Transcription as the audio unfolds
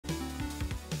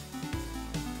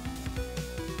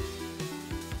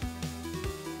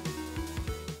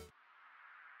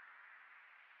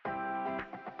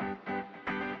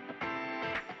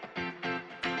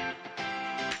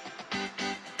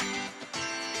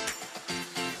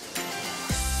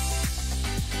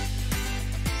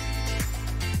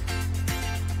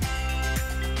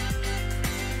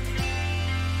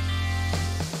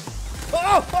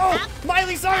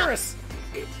Miley Cyrus!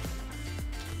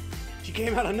 She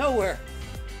came out of nowhere.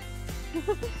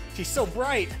 She's so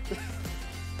bright.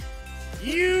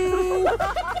 You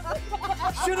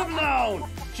should have known.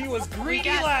 She was greedy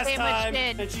last time,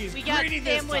 and she's greedy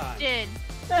this time.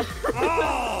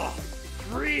 Oh,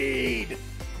 greed!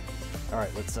 All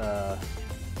right, let's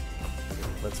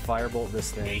firebolt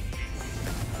this thing.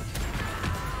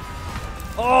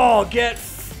 Oh, get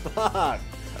fucked!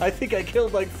 I think I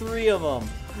killed like 3 of them.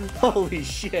 Holy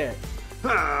shit! Ow!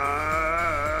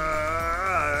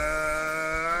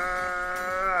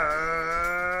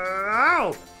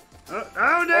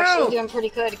 Oh no! Actually doing pretty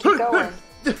good. Keep going.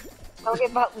 Don't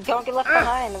get left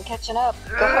behind. I'm catching up.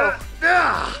 Go.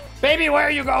 Baby, where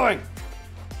are you going?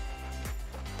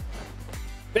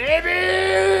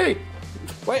 Baby!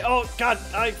 Wait, oh god,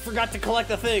 I forgot to collect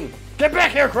the thing. Get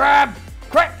back here, Crab!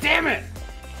 Crab, damn it!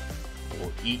 I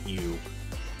will eat you.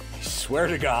 I swear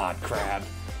to God, Crab.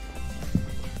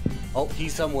 Oh,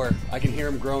 he's somewhere. I can hear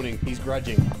him groaning. He's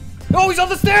grudging. Oh, he's on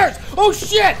the stairs! Oh,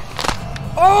 shit!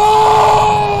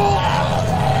 Oh!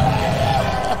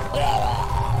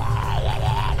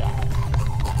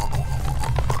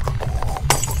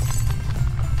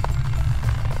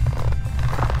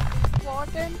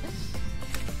 Walking.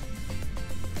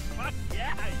 Fuck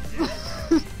yeah, I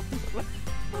did.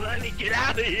 Let me get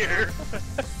out of here.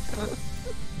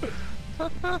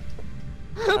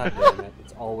 God damn it,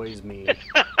 it's always me.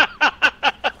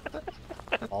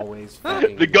 Always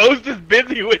fucking The ghost is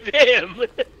busy with him.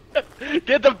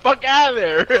 Get the fuck out of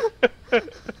there.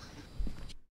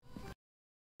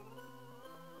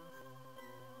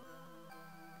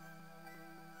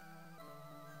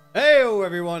 Heyo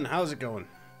everyone, how's it going?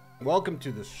 Welcome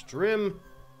to the stream.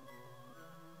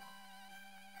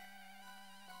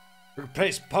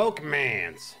 Replace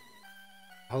Pokemans.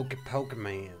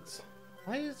 Pokemans.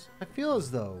 I feel as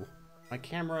though my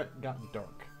camera got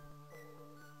dark.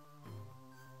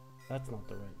 That's not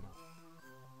the right knob.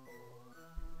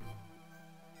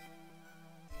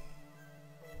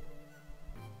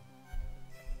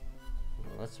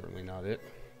 Well, that's certainly not it.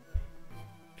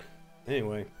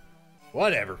 Anyway,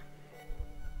 whatever.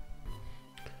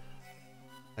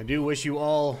 I do wish you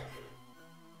all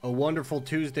a wonderful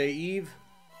Tuesday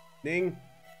evening.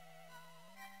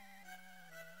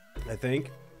 I think.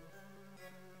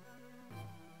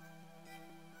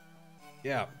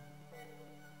 Yeah.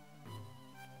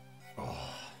 Oh.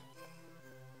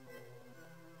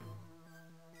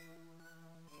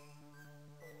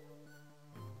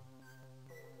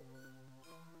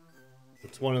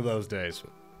 It's one of those days.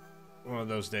 One of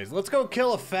those days. Let's go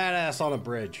kill a fat ass on a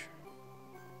bridge.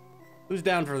 Who's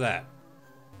down for that?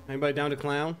 Anybody down to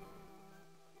clown?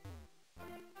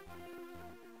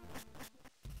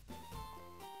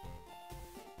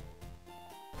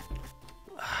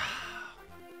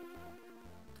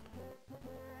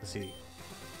 Let's see.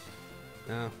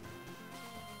 No.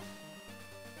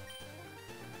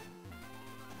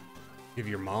 Give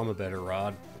your mom a better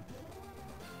rod.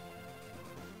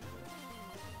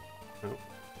 Oh,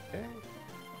 okay.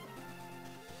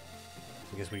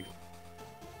 I guess we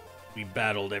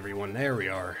battled everyone. There we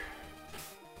are.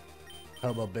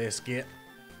 Hubba biscuit.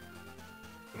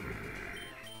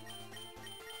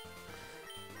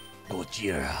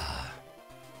 Gojira.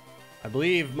 I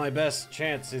believe my best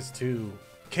chance is to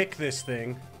kick this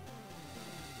thing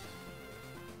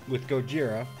with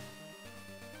Gojira,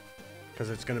 because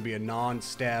it's going to be a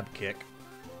non-stab kick.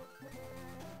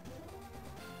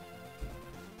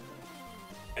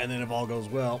 And then if all goes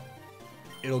well,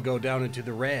 it'll go down into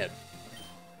the red.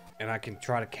 And I can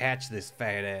try to catch this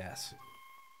fat ass.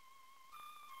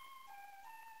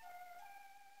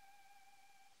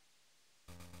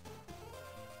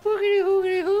 Hoogity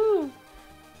hoogity hoo.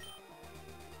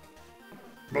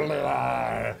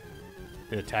 Blah.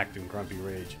 It attacked in grumpy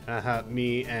rage.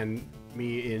 Me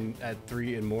in at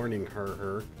 3 in morning,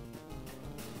 her.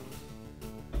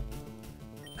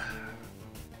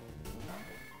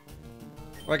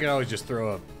 Well, I can always just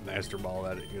throw a master ball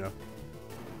at it, you know?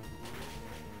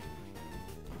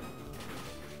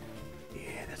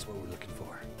 Yeah, that's what we're looking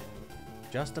for.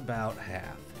 Just about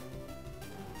half.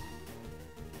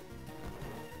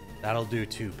 That'll do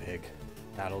too, pig.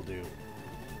 That'll do.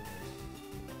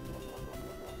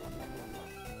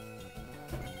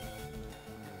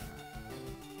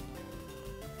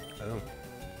 Oh.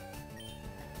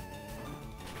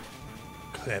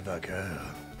 Clever girl.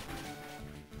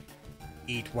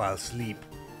 Eat while sleep.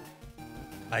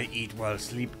 I eat while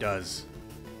sleep does.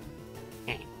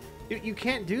 You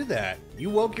can't do that.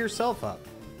 You woke yourself up.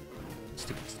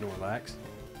 Stupid Snorlax.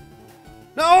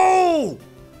 No!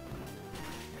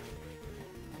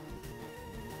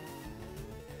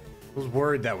 I was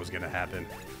worried that was gonna happen.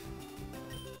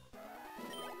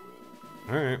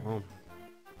 Alright, well.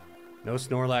 No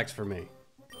Snorlax for me.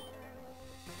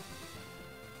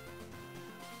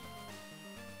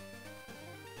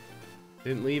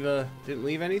 Didn't leave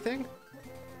anything?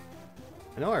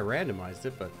 I know I randomized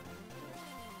it, but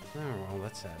oh well,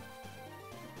 that's sad.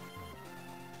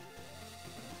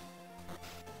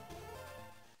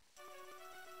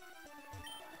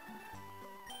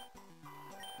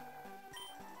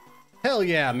 Hell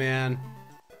yeah, man.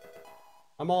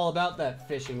 I'm all about that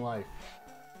fishing life.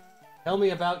 Tell me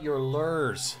about your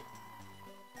lures.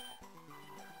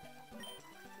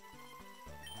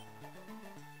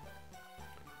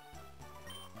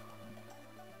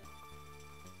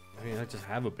 I mean, I just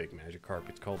have a big Magikarp.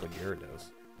 It's called a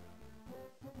Gyarados.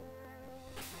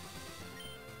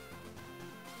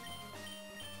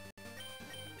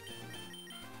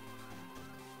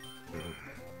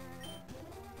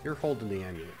 You're holding the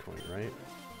amulet coin, right?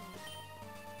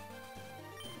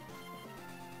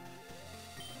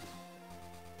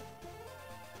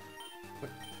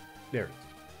 What? There it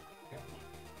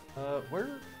is.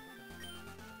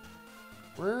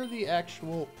 Where are the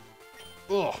actual...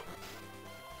 Ugh!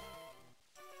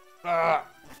 Ah!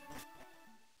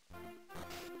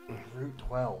 Route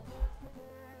 12.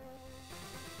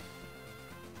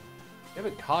 I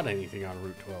haven't caught anything on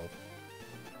Route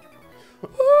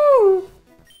 12. Woo!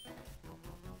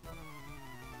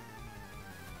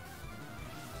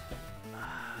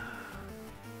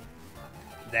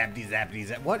 Zappity zappity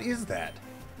zap. What is that?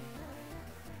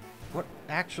 What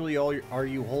actually are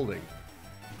you holding?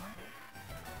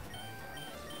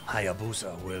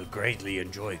 Hayabusa will greatly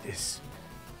enjoy this.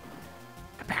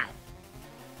 Kapow!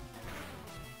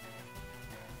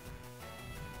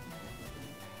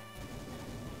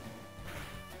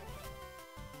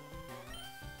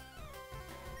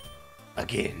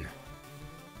 Again.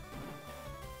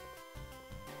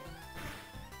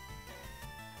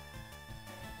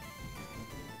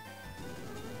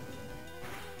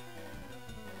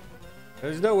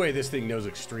 There's no way this thing knows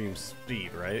extreme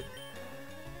speed, right?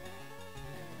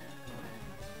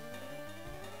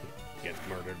 Gets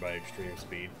murdered by extreme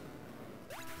speed.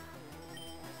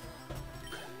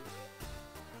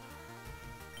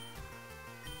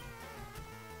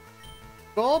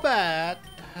 Golbat!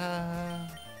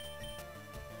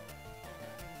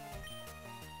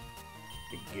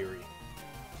 Geary.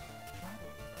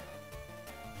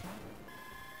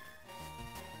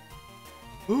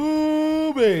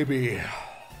 Ooh, baby.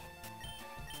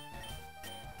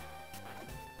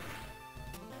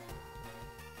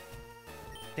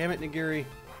 Damn it, Nagiri.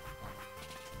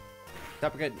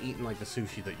 Stop getting eaten like the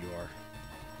sushi that you are.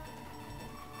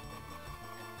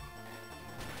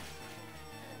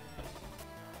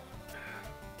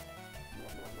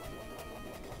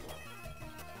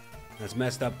 That's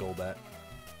messed up, Golbat.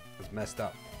 That's messed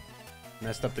up.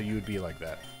 Messed up that you would be like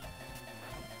that.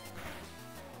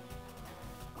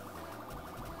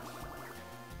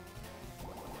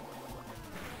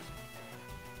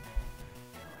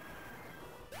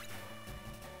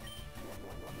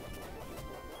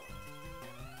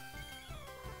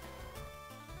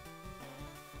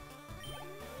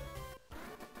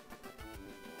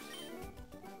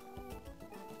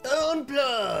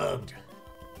 Unplugged!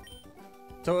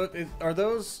 So, are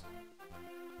those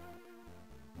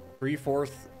 3/4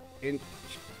 inch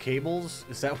cables?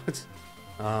 Is that what's...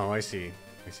 Oh, I see.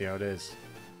 I see how it is.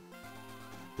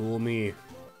 Fool me.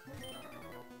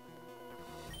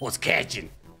 What's catching?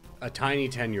 A tiny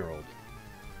 10-year-old.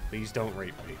 Please don't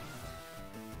rape me.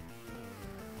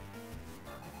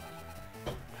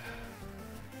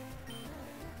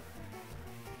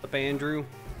 Up, Andrew?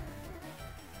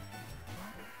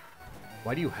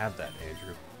 Why do you have that,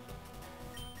 Andrew?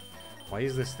 Why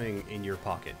is this thing in your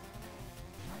pocket?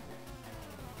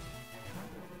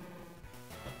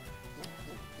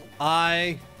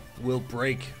 I will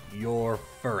break your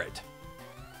ferret.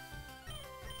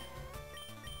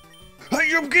 I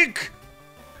am geek!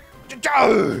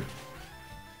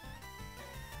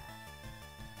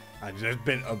 There's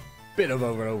been a bit of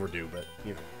overdue, but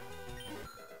you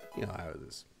know how it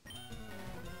is.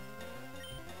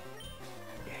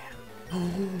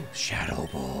 Shadow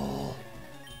Ball.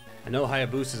 I know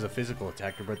Hayabusa is a physical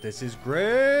attacker, but this is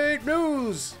great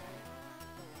news!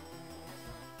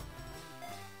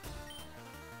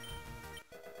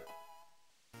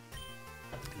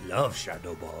 Love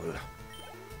Shadow Ball.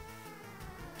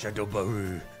 Shadow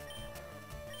Ball.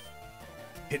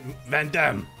 Hit Van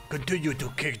Damme. Continue to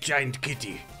kick Giant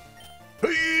Kitty.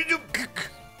 Hey, you kick.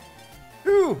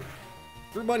 Ooh.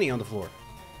 Threw money on the floor.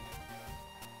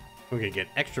 We're gonna get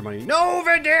extra money. No,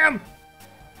 Van Damme!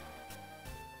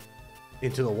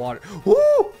 into the water.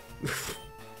 Woo!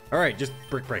 Alright, just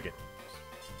break it.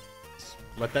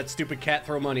 Let that stupid cat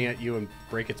throw money at you and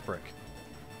break its brick.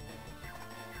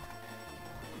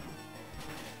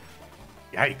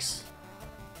 Yikes.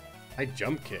 I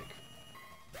jump kick.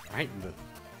 Right in the...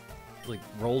 like,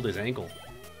 rolled his ankle.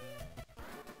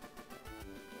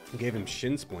 Gave him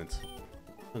shin splints.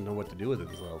 I don't know what to do with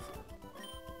himself.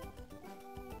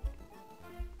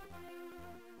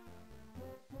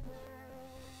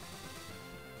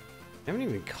 I haven't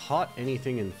even caught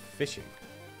anything in fishing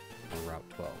on Route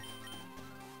 12.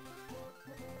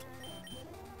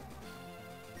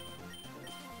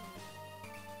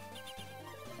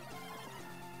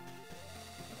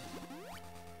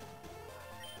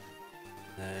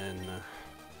 And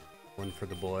one for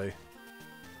the boy.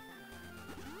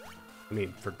 I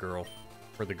mean, for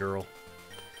the girl.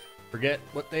 Forget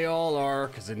what they all are,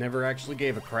 because I never actually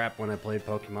gave a crap when I played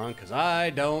Pokemon, because I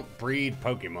don't breed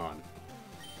Pokemon.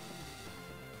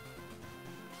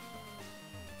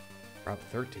 Route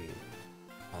 13.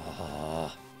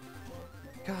 Oh,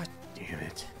 God damn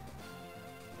it.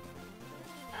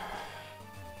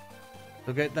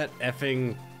 Look at that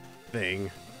effing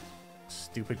thing.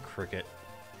 Stupid cricket.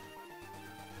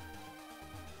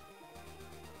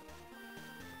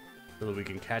 So that we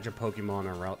can catch a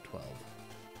Pokemon on Route 12.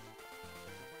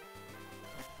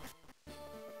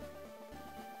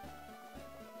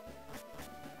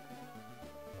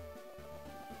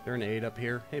 Is there an aid up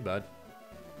here? Hey, bud.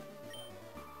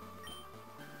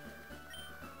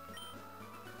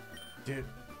 Dude.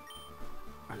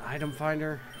 An item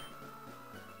finder?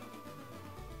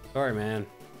 Sorry, man.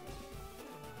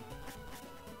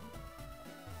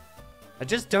 I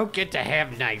just don't get to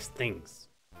have nice things.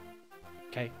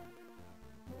 Okay?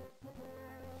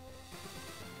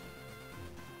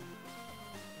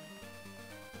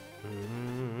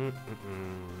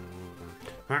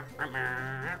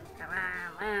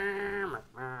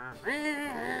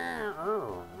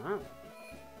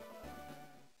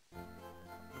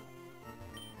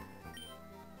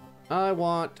 I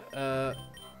want, how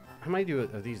many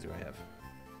of these do I have?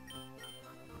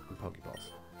 Some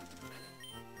Pokeballs.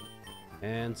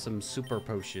 And some Super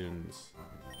Potions.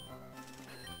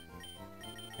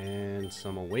 And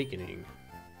some Awakening.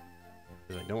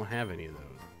 Because I don't have any of those.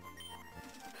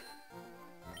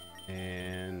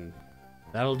 And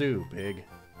that'll do, pig.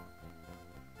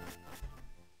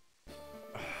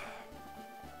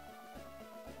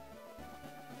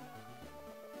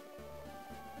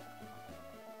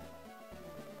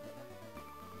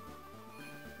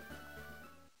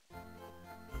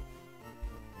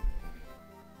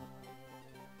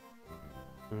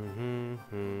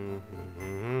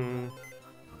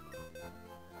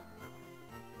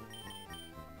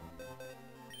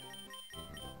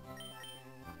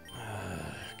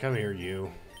 Come here,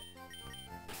 you.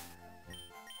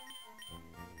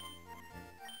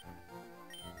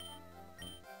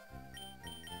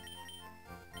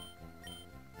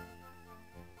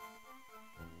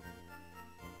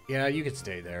 Yeah, you could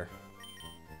stay there.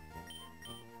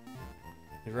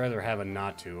 I'd rather have a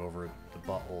not to over the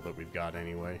butthole that we've got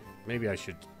anyway. Maybe I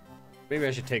should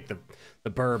take the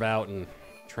burb out and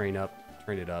train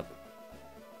it up.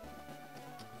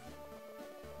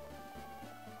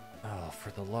 Oh, for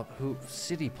the love,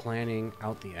 city planning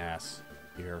out the ass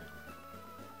here.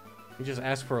 You just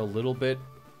ask for a little bit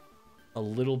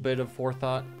of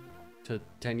forethought to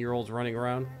 10-year-olds running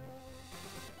around.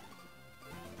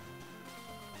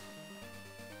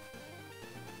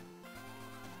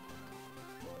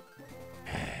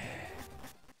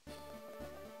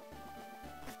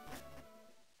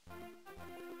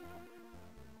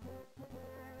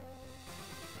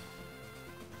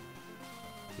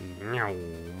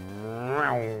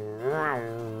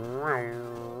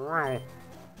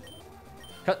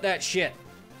 Cut that shit.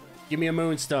 Give me a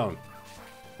moonstone.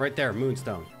 Right there,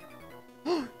 moonstone.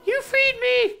 You feed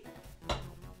me!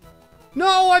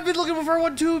 No, I've been looking for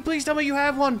one too. Please tell me you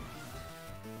have one.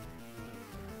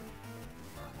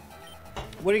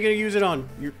 What are you gonna use it on?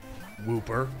 Your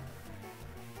whooper.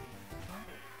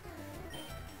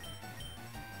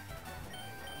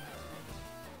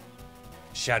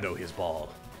 Shadow his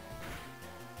ball.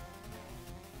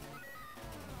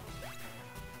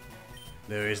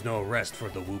 There is no rest for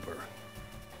the whooper.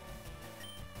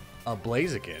 A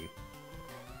Blaziken.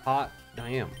 Hot. I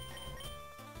am.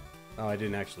 Oh, I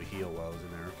didn't actually heal while I was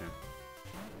in there.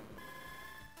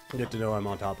 Okay. Get to know I'm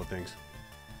on top of things.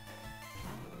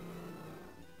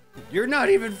 You're not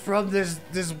even from this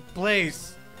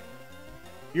place.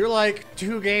 You're like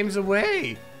 2 games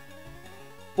away.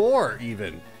 4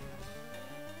 even.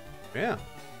 Yeah.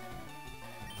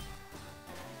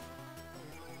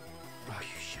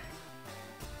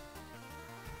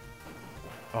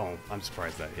 Oh, I'm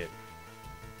surprised that hit.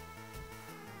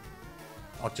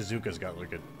 Ochazuka's got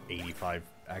like an 85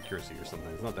 accuracy or something.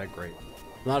 It's not that great.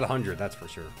 Not 100, that's for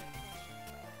sure.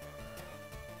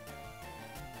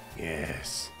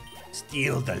 Yes.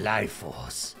 Steal the life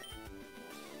force.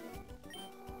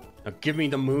 Now give me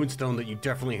the moonstone that you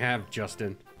definitely have,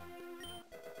 Justin.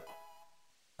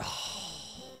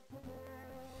 Oh.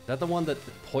 Is that the one that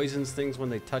poisons things when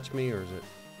they touch me, or is it?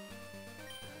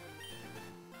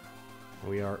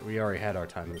 We already had our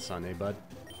time in the sun, eh, bud?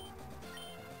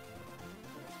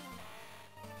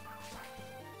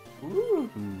 Ooh.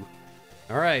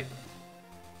 All right.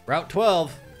 Route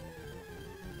 12.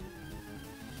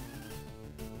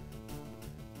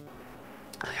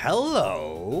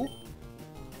 Hello.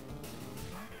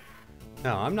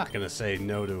 No, I'm not gonna say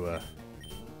no to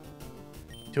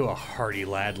a hardy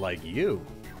lad like you.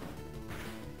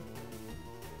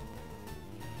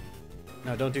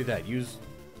 No, don't do that. Use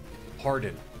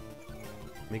pardon.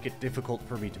 Make it difficult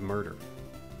for me to murder.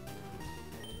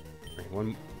 Right,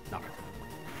 one. No.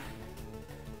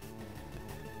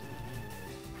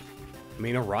 I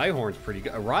mean, a Rhyhorn's pretty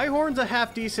good. A Rhyhorn's a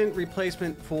half-decent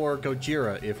replacement for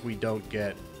Gojira if we don't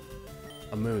get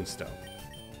a Moonstone.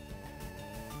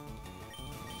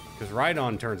 Because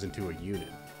Rhydon turns into a unit.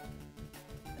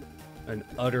 An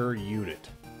utter unit.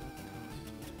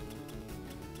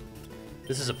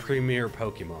 This is a premier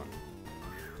Pokemon.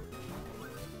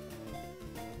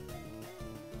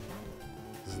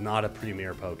 This is not a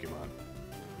premier Pokemon.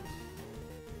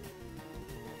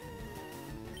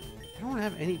 I don't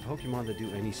have any Pokemon that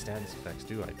do any status effects,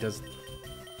 do I?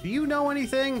 Do you know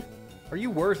anything? Are you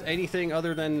worth anything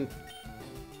other than,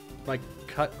 like,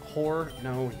 cut whore?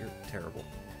 No, you're terrible.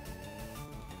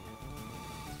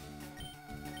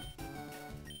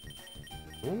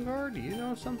 Woongard, do you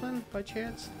know something by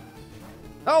chance?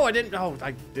 Oh, I didn't. Oh,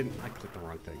 I didn't. I clicked the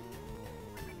wrong thing.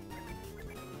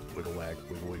 Wiggle wag,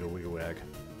 wiggle wiggle wiggle wag,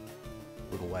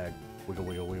 wiggle wag, wiggle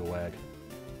wiggle wiggle wag.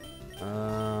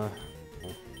 Oh.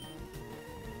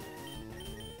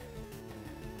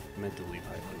 Meant to leave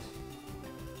hyphens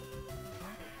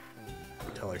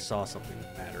until I saw something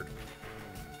that mattered.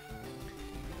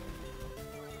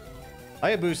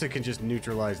 Hayabusa can just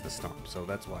neutralize the stomp, so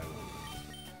that's why I won.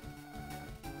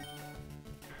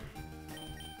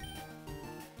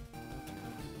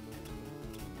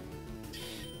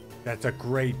 That's a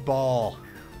great ball.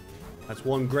 That's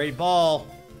one great ball.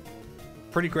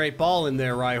 Pretty great ball in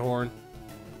there, Rhyhorn.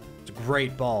 It's a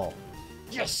great ball.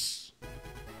 Yes!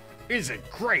 Is a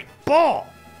great ball.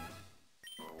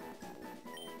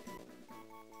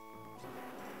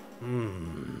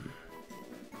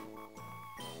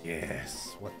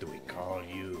 Yes, what do we call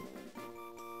you?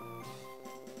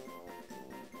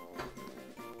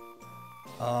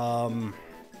 Don't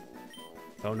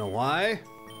know why,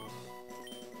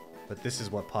 but this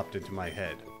is what popped into my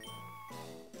head.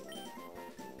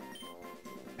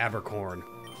 Abercorn.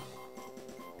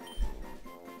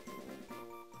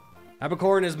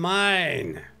 Abercorn is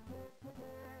mine!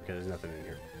 Okay, there's nothing in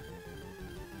here.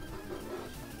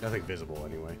 Nothing visible,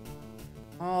 anyway.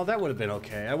 Oh, that would have been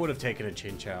okay. I would have taken a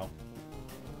Chinchou.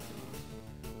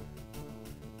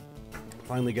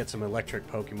 Finally get some electric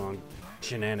Pokemon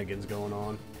shenanigans going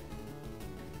on.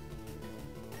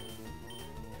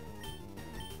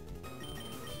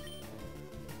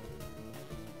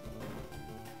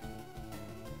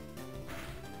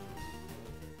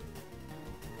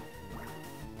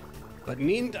 But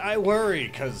needn't I worry,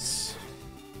 cause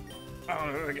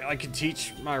I can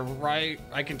teach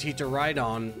a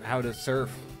Rhydon how to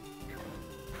surf.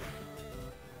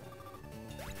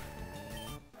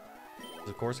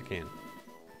 Of course I can.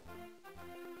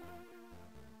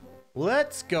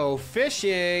 Let's go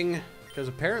fishing, because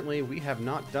apparently we have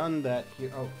not done that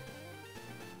here. Oh.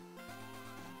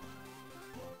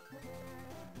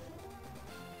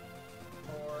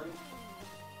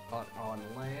 Caught on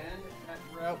land at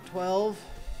Route 12.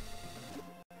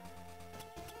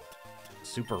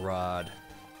 Super Rod.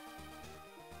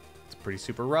 It's a pretty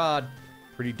super rod.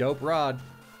 Pretty dope rod.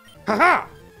 Haha!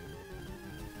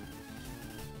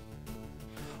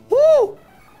 Woo!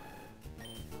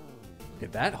 Look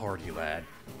at that hardy lad.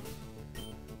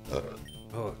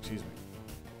 Oh, excuse me.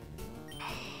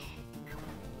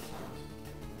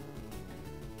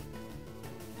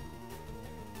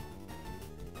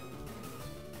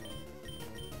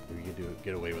 Maybe you can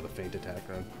get away with a feint attack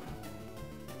then.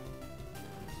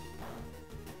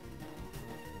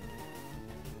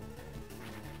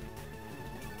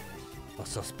 Oh,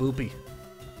 so spoopy.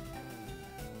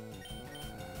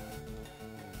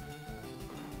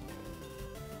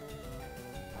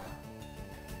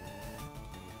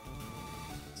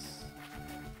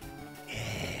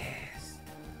 Yeah.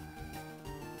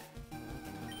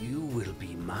 You will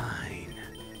be mine.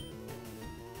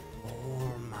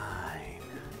 Or mine.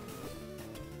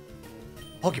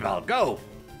 Pokeball, go!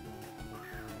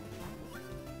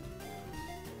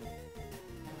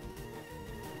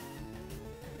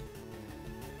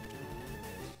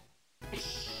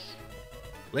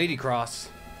 Lady Cross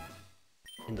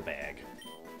in the bag.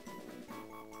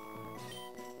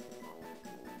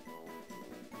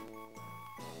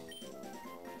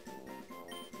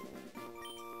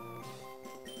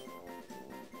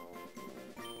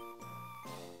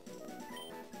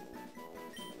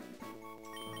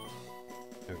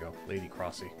 There we go, Lady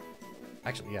Crossy.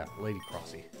 Actually, yeah, Lady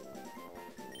Crossy.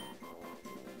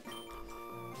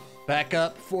 Back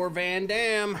up for Van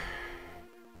Dam.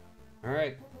 All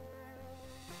right.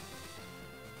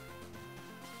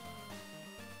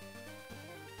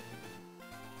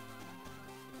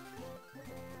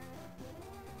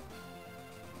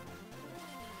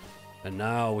 And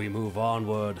now we move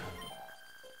onward.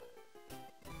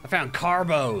 I found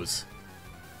carbos.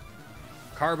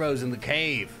 Carbos in the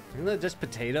cave. Isn't that just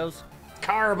potatoes?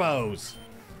 Carbos.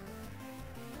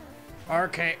 Our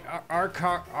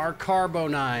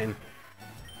Carbonine.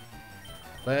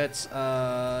 Let's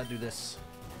do this.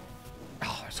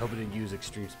 Oh, I was hoping to use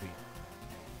extreme speed.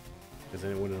 Because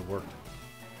then it wouldn't have worked.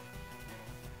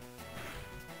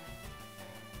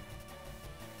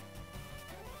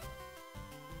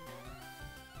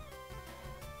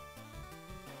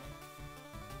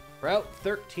 Route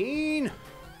 13.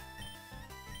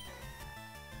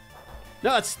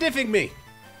 No, it's sniffing me.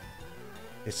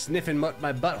 It's sniffing what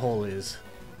my butthole is.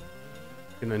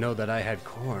 Gonna know that I had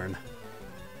corn.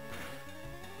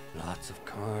 Lots of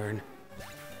corn.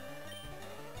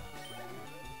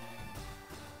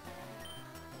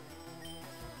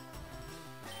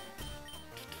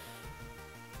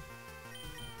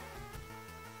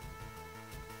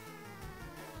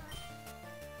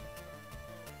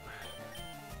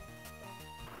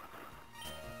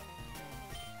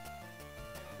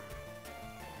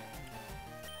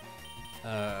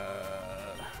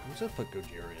 Let's put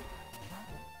Gojira in.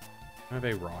 I have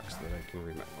a rocks that I can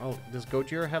remember. Oh, does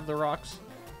Gojira have the rocks? Is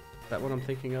that what I'm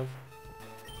thinking of?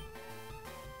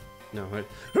 No.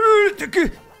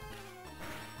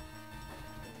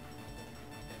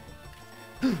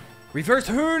 Reverse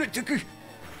Hornetiki!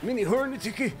 Mini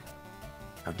Hornetiki!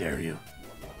 How dare you?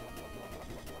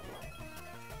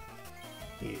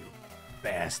 You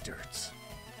bastards.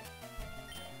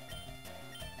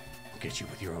 I'll get you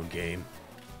with your own game.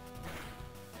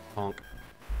 Honk.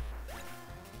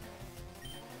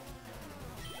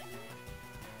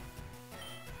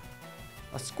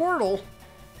 A Squirtle?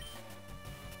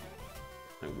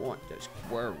 I want this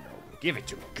Squirtle. Give it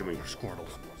to me. Give me your Squirtle.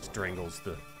 Strangles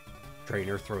the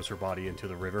trainer, throws her body into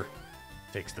the river.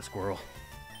 Takes the squirrel.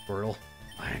 Squirtle.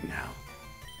 Mine now.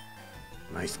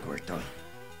 My Squirtle.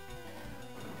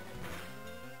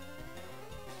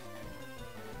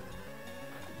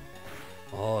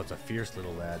 Oh, it's a fierce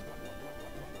little lad.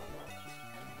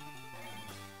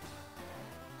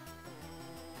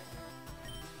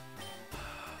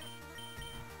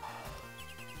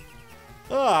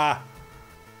 Ah!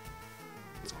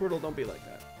 Squirtle, don't be like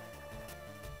that.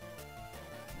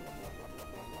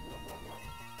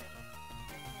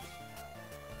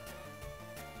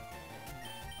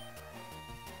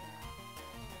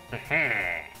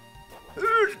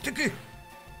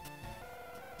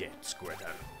 Dead Squirtle.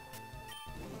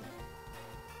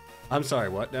 I'm sorry,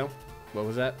 what now? What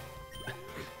was that?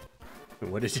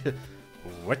 What did you...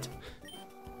 What?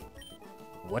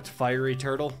 What fiery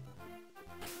turtle?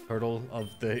 Turtle of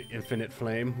the infinite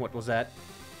flame. What was that?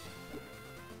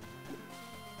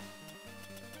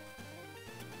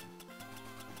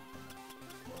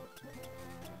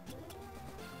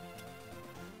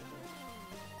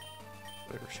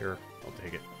 Whatever, sure. I'll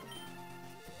take it.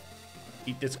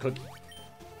 Eat this cookie.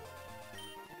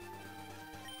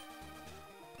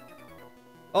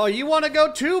 Oh, you want to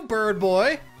go too, bird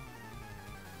boy?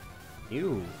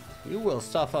 You will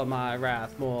suffer my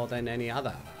wrath more than any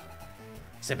other.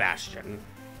 Sebastian.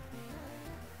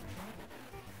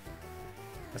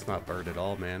 That's not a bird at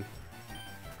all, man.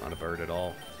 Not a bird at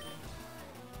all.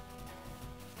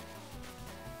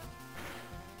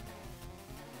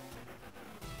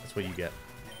 That's what you get.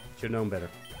 Should've known better.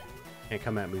 Can't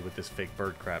come at me with this fake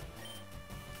bird crap.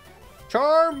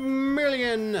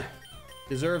 Charmeleon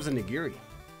deserves a nigiri.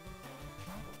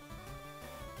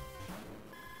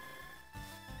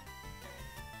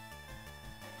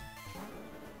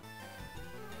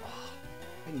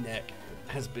 My neck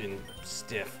has been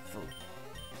stiff for like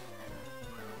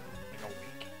a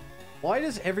week. Why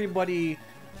does everybody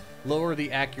lower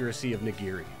the accuracy of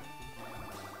nigiri?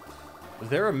 Was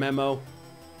there a memo?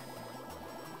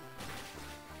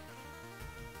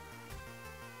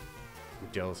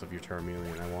 I'm jealous of your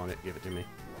Charmeleon. I want it. Give it to me.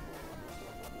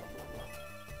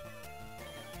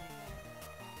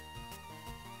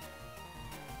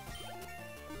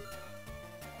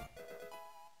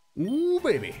 Ooh,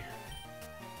 baby.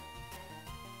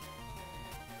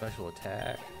 Special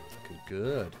attack. Looking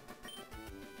good.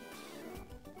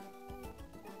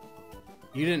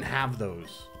 You didn't have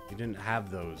those. You didn't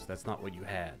have those. That's not what you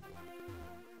had.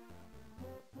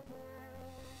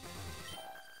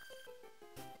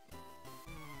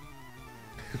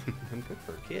 I'm good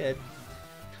for a kid.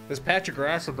 This patch of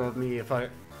grass above me,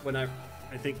 when I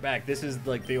think back, this is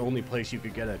like the only place you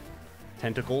could get a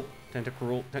Tangela. A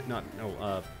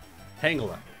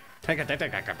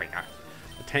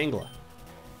Tangela.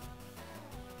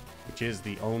 Which is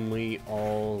the only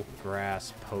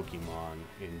all-grass Pokemon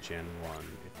in Gen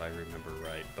 1, if I remember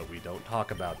right. But we don't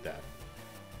talk about that.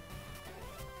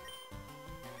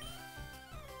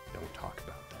 Don't talk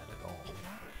about that at all.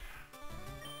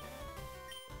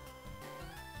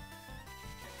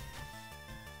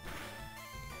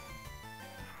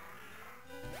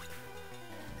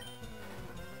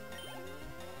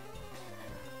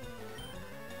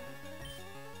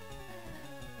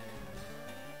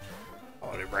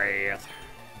 Holy Wrath.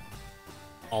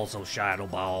 Also Shadow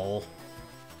Ball.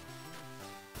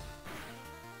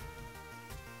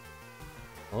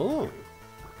 Oh.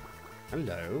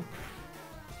 Hello.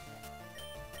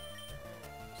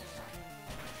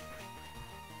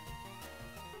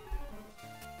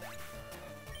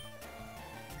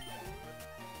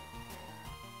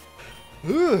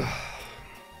 Ooh.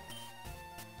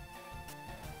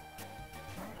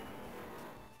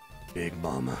 Big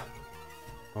Mama.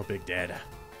 Oh, Big Dada.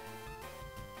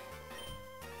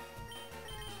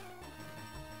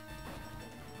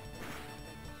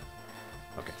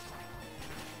 Okay.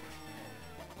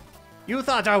 You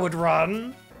thought I would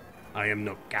run? I am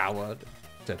no coward,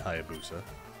 said Hayabusa.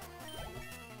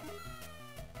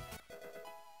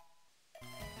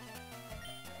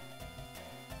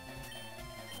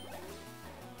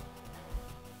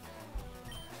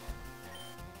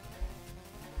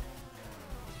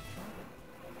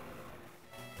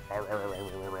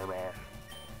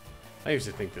 I used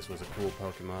to think this was a cool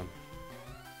Pokemon.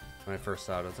 When I first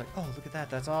saw it, I was like, oh, look at that,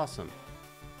 that's awesome.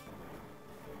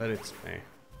 But it's me.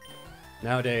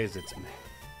 Nowadays, it's me.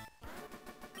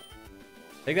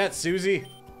 Take that, Susie.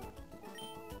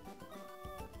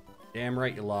 Damn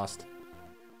right you lost.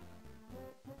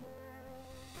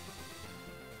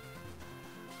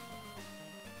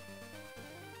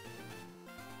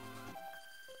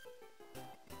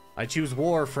 I choose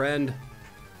war, friend.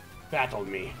 Battle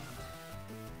me.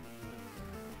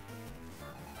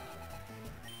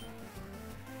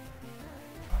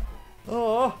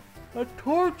 Oh, a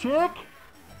Torchic!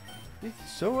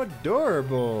 It's so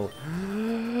adorable.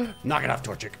 Knock it off,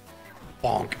 Torchic.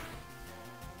 Bonk.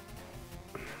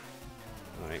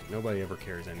 Alright, nobody ever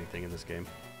carries anything in this game.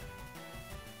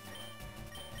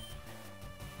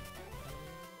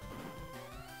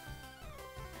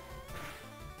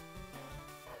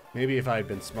 Maybe if I had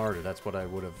been smarter, that's what I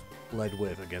would have led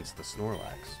with against the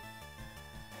Snorlax.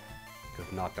 Could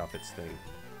have knocked off its thing.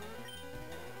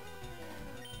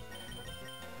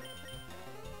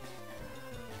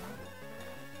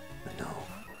 But no.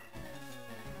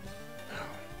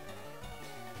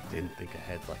 Didn't think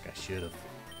ahead like I should have.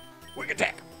 Quick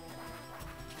attack!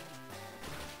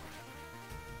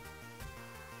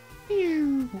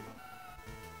 Ew.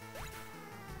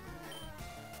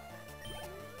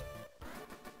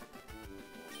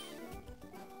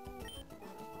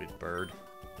 Stupid bird.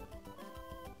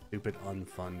 Stupid,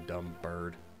 unfun, dumb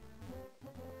bird.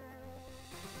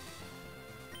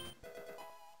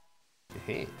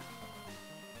 Hey.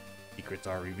 Secrets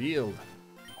are revealed.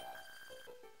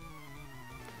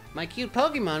 My cute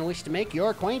Pokemon wish to make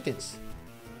your acquaintance.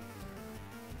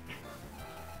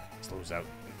 Slows out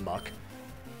Muck.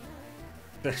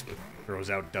 Throws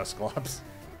out Dusclops.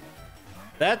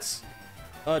 That's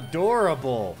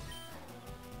adorable.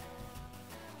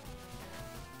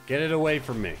 Get it away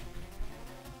from me.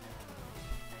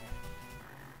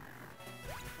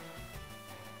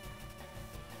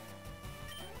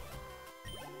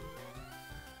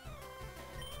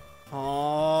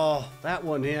 Oh, that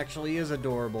one actually is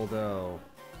adorable, though.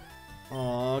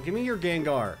 Oh, give me your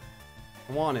Gengar.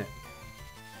 I want it.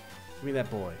 Give me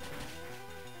that boy.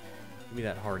 Give me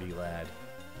that hardy lad.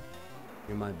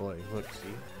 You're my boy. Look, see?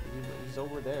 He's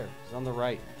over there. He's on the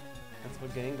right. That's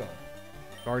what Gengar.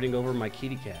 Guarding over my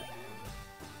kitty cat.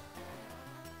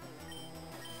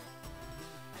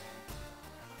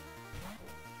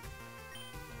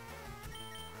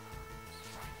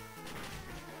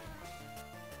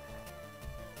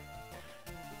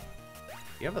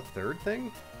 You have a third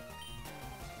thing?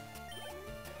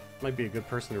 Might be a good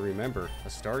person to remember. A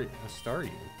Starion.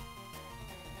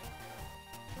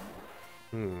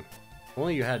 If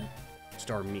only you had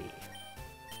Star Me.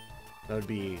 That would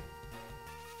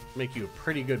make you a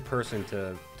pretty good person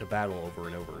to battle over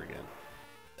and over again.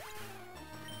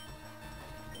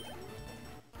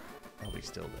 Probably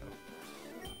still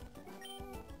though.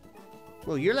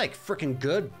 Well, you're like freaking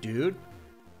good, dude.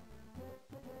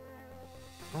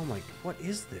 Oh my, what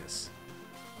is this?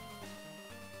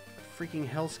 What freaking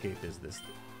hellscape is this?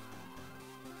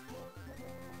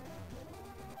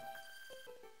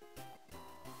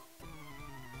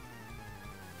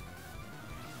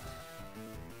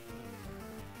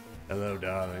 Hello,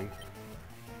 darling.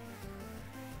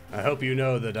 I hope you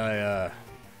know that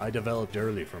I developed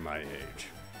early for my age.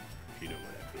 If you know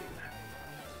what I mean.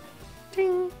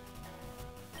 Ting!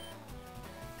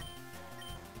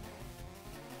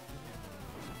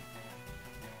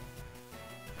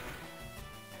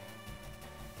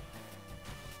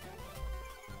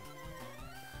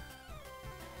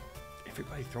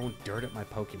 Everybody throwing dirt at my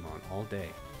Pokemon all day.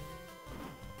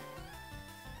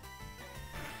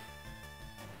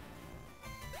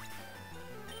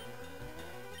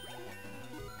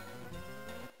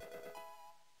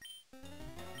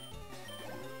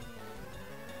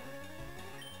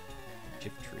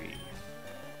 Tree.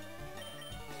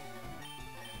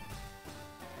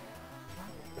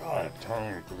 God,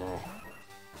 tongue glow.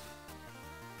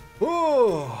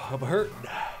 Oh, I'm hurting.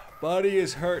 Body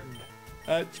is hurting.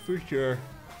 That's for sure.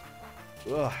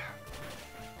 Ugh.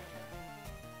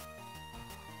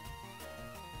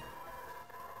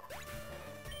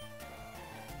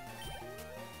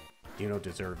 You don't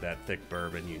deserve that thick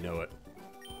bourbon, you know it.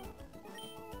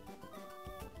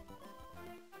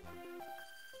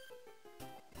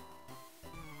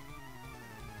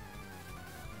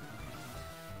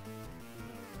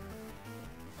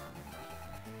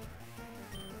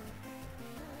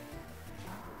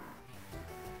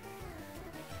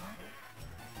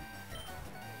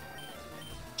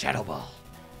 Shadow Ball.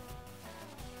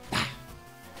 Bah.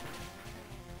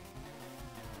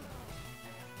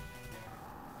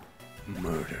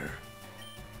 Murder.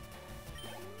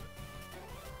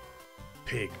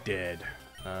 Pig dead.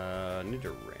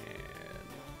 Nidoran.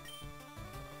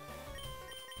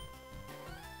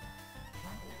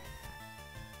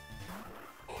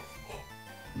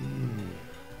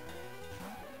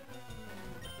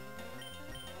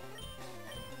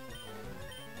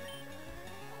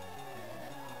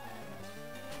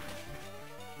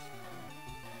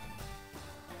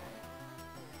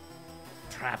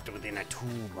 Trapped within a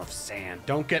tomb of sand.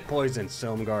 Don't get poisoned,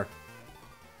 Silmgar.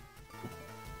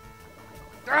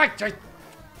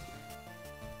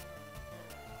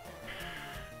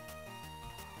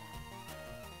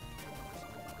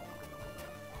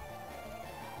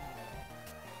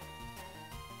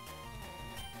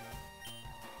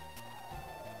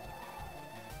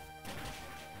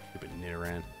 Stupid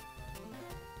Nidoran.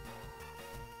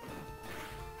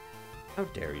 How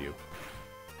dare you?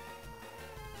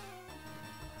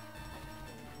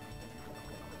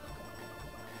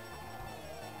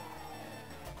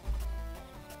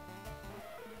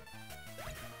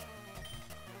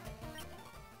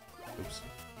 Oops.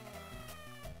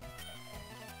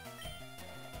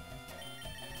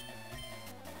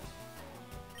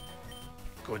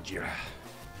 Gojira.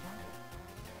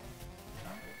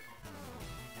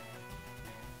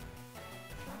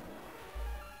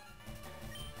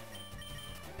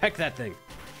 Peck that thing.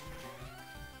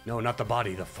 No, not the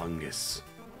body, the fungus.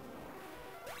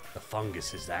 The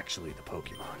fungus is actually the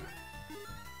Pokemon.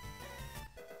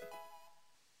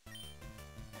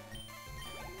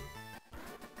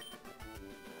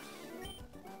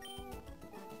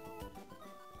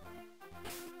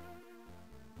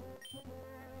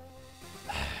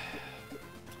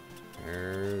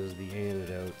 There's the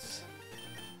antidotes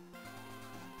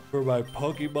for my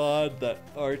Pokemon that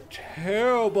are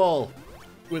terrible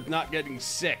with not getting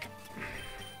sick.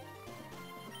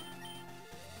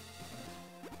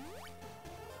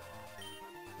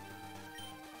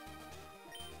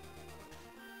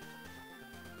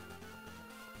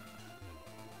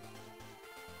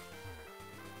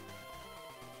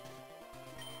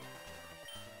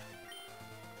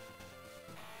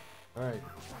 All right.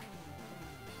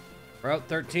 Route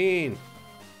 13.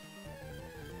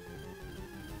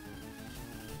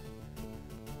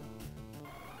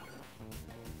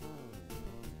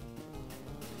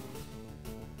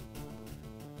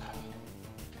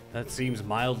 That seems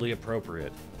mildly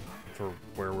appropriate for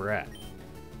where we're at.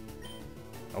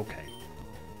 Okay.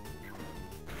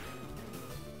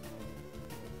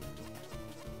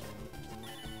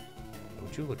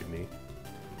 Don't you look at me.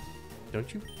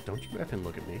 Don't you effing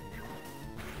look at me.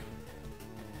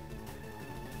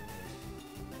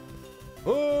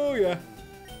 Oh, yeah.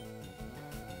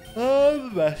 I'm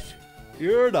the best.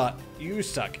 You're not. You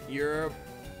suck. You're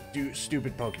a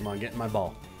stupid Pokemon. Get in my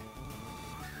ball.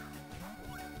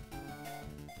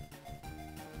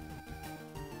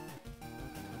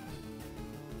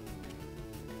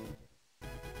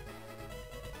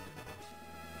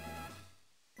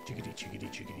 Chickadee, chickadee,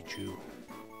 chickadee, choo.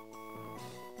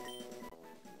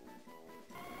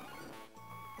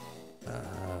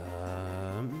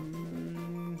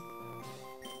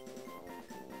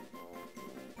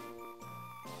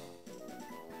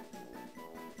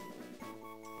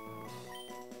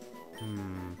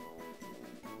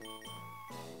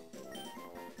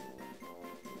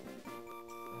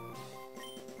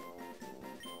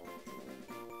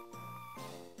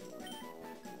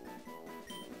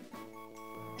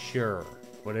 Sure,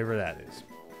 whatever that is.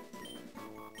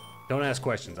 Don't ask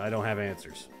questions. I don't have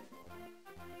answers.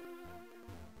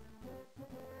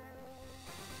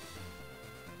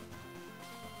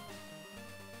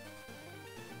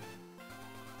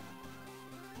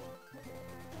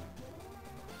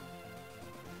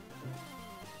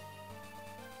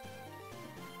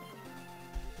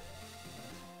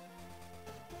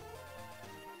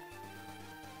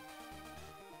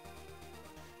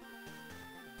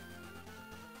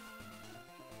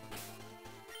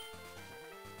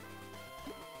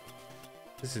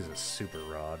 This is a super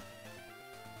rod.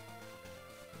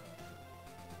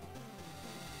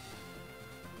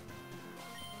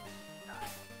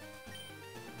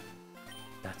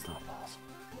 That's not possible.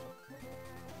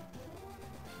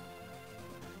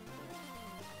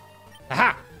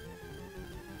 Aha!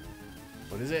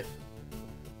 What is it?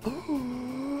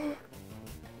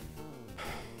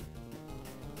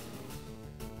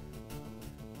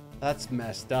 That's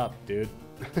messed up, dude.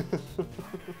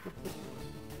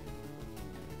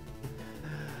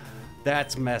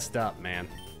 That's messed up, man.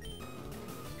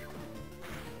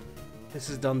 This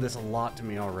has done this a lot to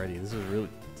me already. This is really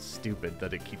stupid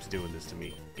that it keeps doing this to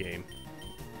me, game.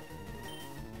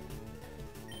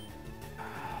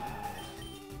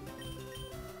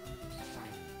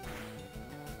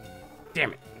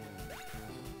 Damn it.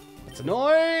 That's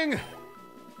annoying!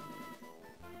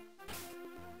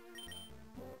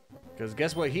 Because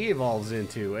guess what he evolves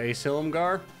into? A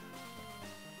Silumgar?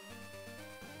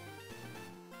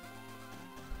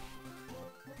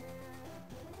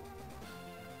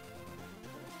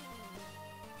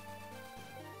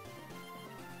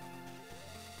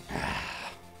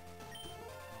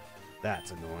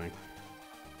 That's annoying.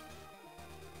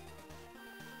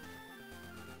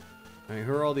 I mean,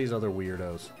 who are all these other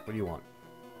weirdos? What do you want?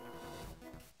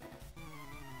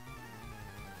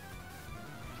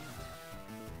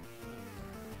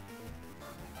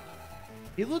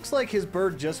 He looks like his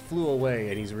bird just flew away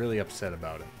and he's really upset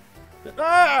about it.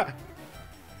 Ah!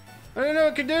 I didn't know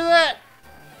it could do that!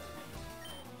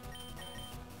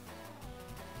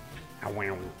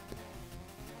 Ow.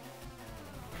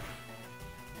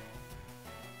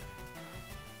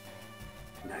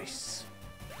 Nice.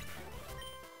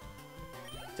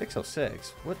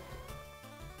 606? What?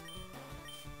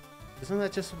 Isn't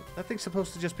that just... That thing's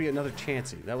supposed to just be another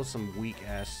Chansey. That was some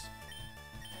weak-ass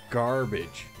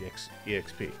garbage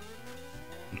EXP.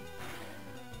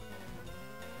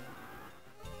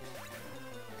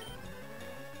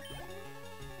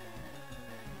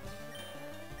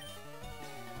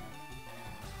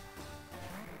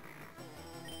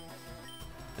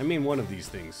 I mean, one of these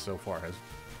things so far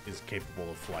is capable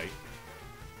of flight.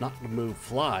 Not to move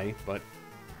fly, but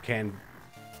can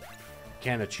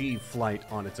achieve flight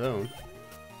on its own.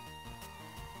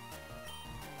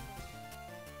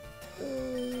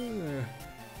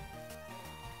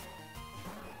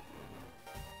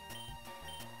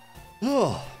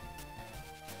 Oh.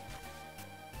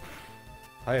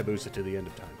 Hayabusa to the end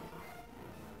of time.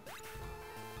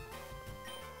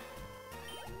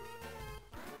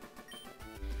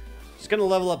 She's gonna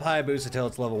level up Hayabusa till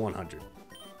it's level 100.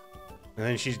 And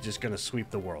then she's just gonna sweep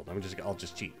the world. I'll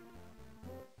just cheat.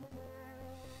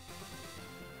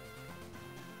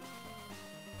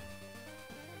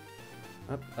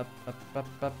 Up, up, up, up,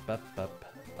 up, up, up,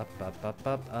 up, up, up,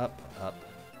 up, up, up.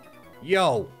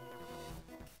 Yo!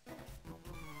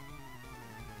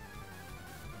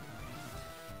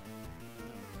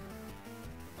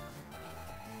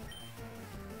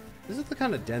 This is the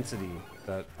kind of density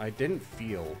that I didn't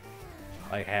feel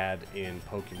I had in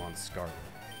Pokemon Scarlet.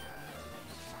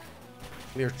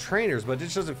 They're trainers, but it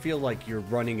just doesn't feel like you're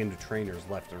running into trainers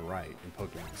left and right in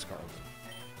Pokemon Scarlet.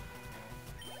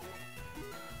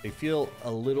 They feel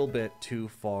a little bit too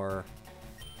far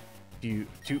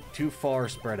too far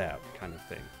spread out kind of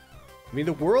thing. I mean,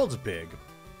 the world's big,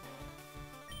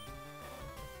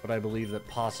 but I believe that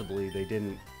possibly they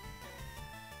didn't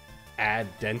add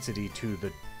density to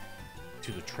the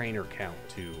trainer count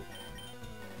to,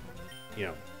 you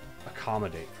know,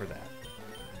 accommodate for that.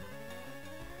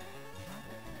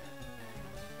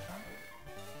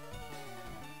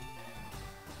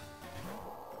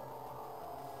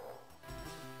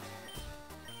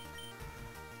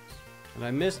 And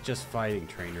I miss just fighting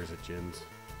trainers at gyms.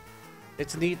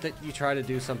 It's neat that you try to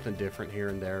do something different here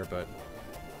and there, but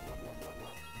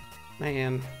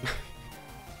man,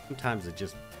 sometimes it's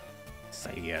just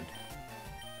sad.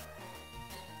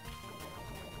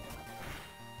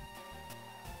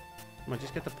 Come on,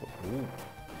 just get the ooh.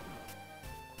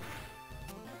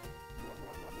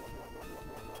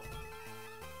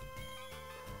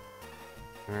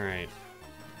 All right.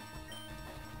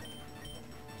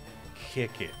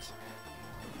 Kick it.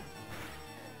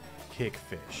 Kick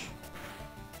fish.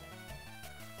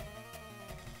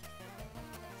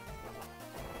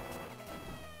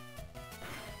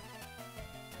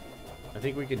 I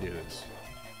think we can do this.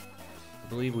 I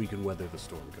believe we can weather the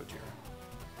storm, Gojira.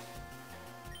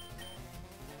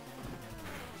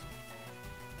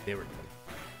 There we go.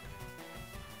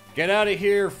 Get out of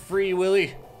here, Free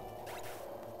Willy.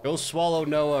 Go swallow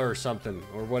Noah or something,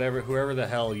 or whatever, whoever the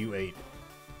hell you ate.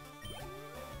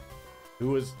 Who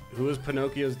was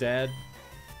Pinocchio's dad?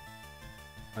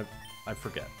 I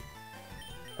forget.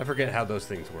 I forget how those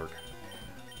things work.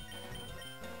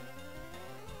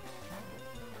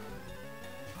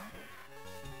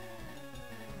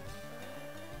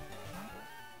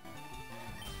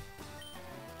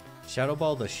 Shadow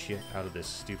Ball the shit out of this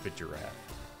stupid giraffe.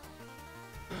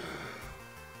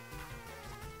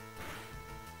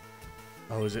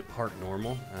 Oh, is it part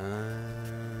normal?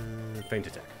 Feint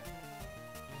attack.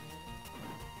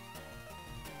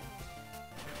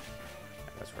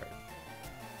 Yeah, that's right.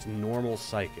 It's normal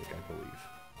psychic, I believe.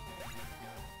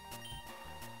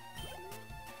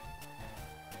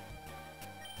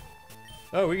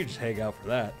 Oh, we can just hang out for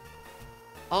that.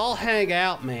 I'll hang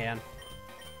out, man.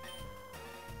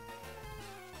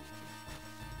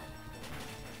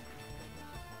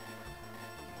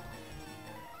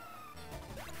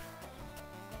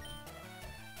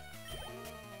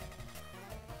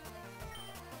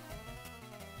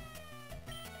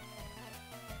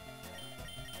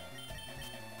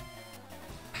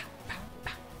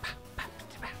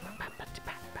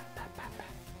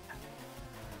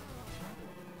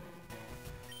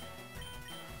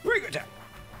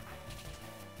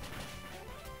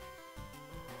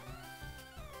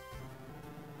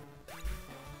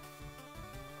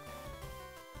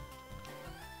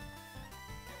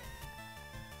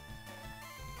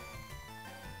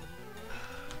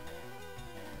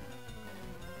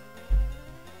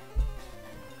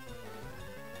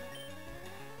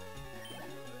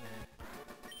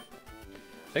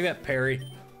 Take that, parry.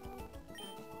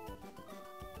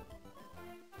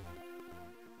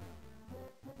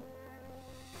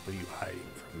 What are you hiding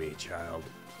from me, child?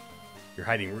 You're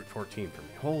hiding Route 14 from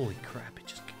me. Holy crap, it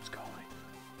just keeps going.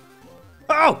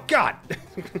 Oh, God!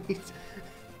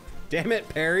 Damn it,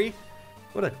 parry.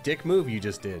 What a dick move you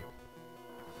just did.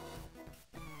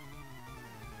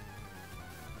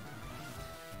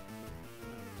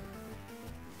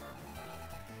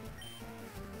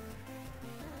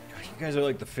 You guys are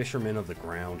like the fishermen of the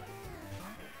ground.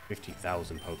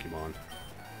 50,000 Pokemon.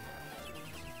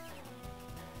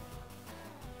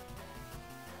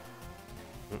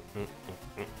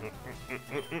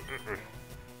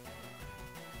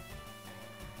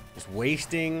 Just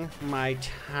wasting my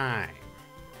time.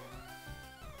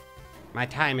 My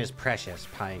time is precious,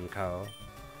 Pineco.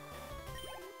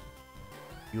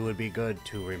 You would be good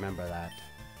to remember that.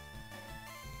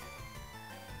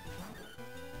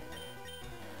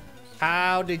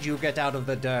 How did you get out of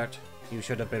the dirt? You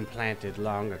should have been planted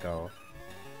long ago.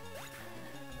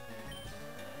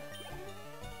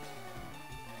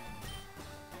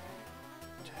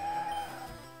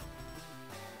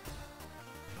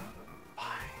 Fine.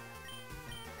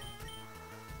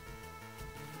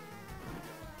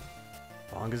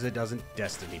 As long as it doesn't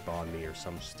Destiny Bond me or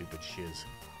some stupid shiz.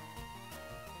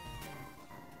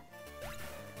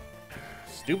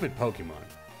 Stupid Pokemon.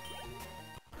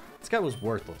 This guy was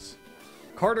worthless.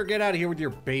 Carter, get out of here with your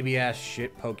baby-ass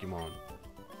shit Pokemon.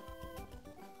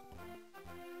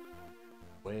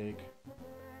 Wig.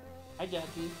 Hi,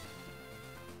 Jackie.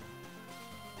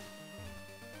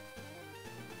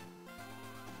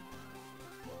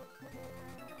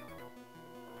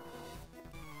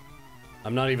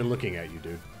 I'm not even looking at you,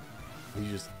 dude.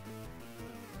 You just...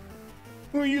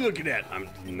 Who are you looking at? I'm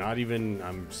not even...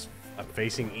 I'm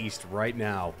facing east right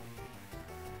now.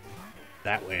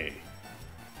 That way.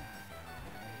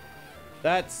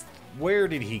 That's... Where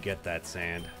did he get that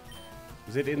sand?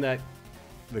 Is it in that...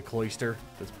 the cloister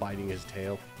that's biting his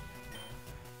tail?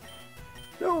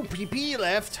 No PP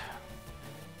left.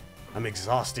 I'm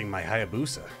exhausting my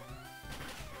Hayabusa.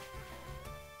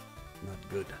 Not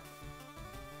good.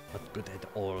 Not good at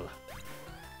all.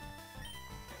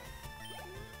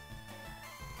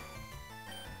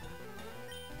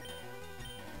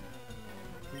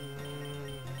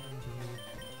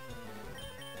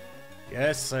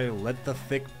 Yes, I let the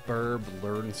thick burb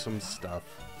learn some stuff.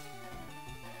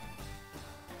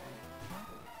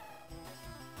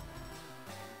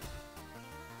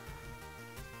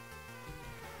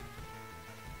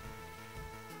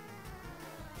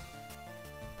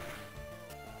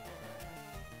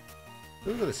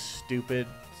 Look at the stupid,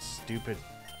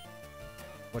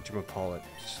 whatchamacallit,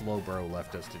 Slowbro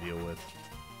left us to deal with.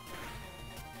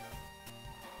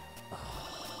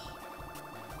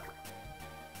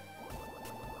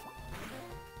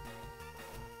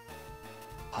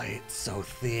 Why it's so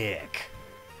thick?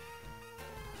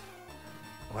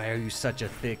 Why are you such a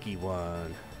thicky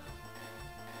one?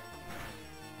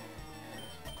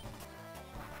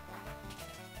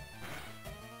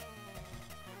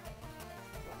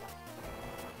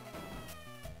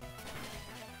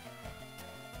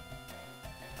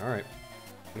 Alright.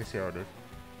 Let me see how it is.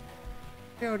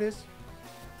 See how it is.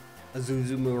 A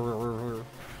Zuzu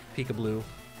Peekaboo.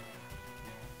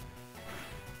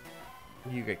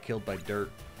 You get killed by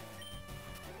dirt.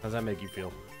 How does that make you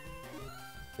feel?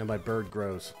 And my bird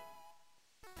grows.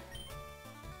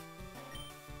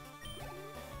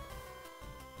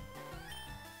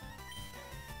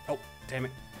 Oh, damn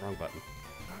it. Wrong button.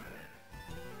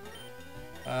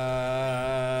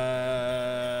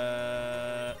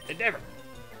 Endeavor.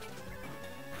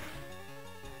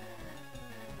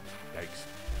 Yikes.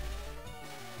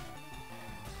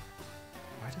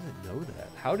 Why does it know that?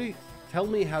 How do you... Tell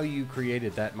me how you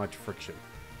created that much friction.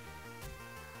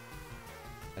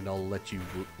 And I'll let you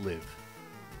live.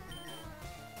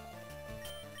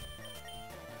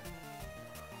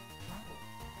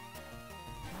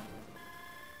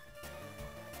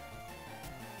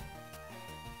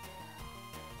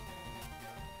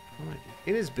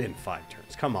 It has been 5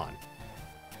 turns. Come on.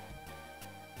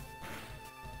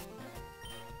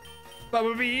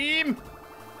 Bubba Beam!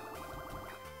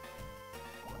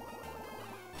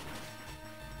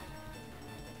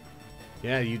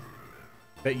 Yeah, you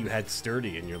bet you had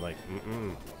Sturdy, and you're like,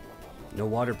 no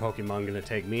water Pokemon gonna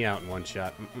take me out in one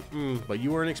shot. But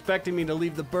you weren't expecting me to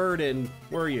leave the bird in,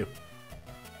 were you?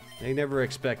 They never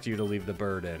expect you to leave the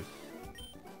bird in.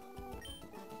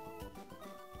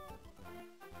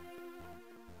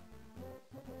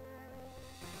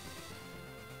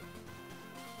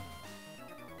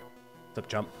 What's up,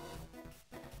 chump?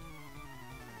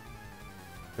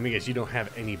 Let me guess, you don't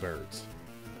have any birds.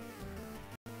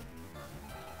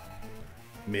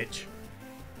 Mitch.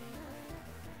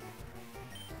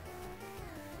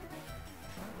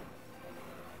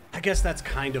 I guess that's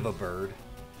kind of a bird.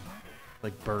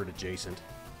 Like bird adjacent.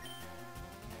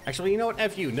 Actually, you know what?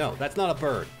 F you. No, that's not a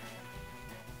bird.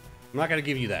 I'm not gonna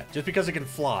give you that. Just because it can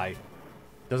fly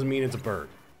doesn't mean it's a bird.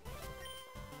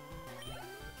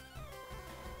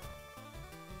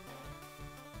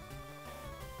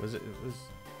 Is it,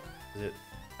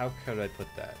 how could I put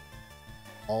that?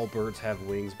 All birds have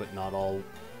wings, but not all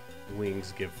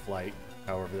wings give flight.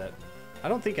 However that... I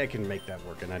don't think I can make that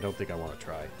work, and I don't think I want to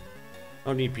try. I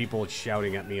don't need people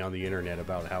shouting at me on the internet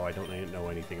about how I don't know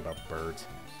anything about birds.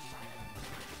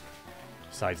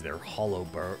 Besides, they're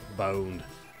hollow-boned.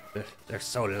 They're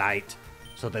so light,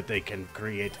 so that they can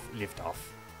create liftoff.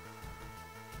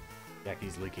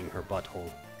 Jackie's licking her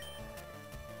butthole.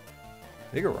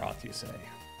 Vigoroth, you say?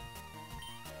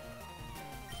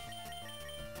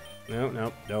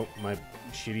 No. My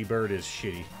shitty bird is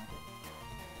shitty.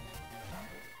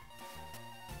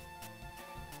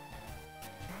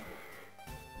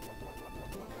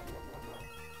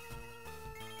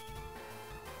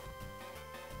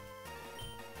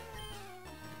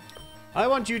 I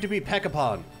want you to be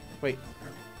Pekapon. Wait,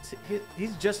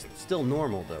 he's just still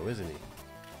normal though, isn't he?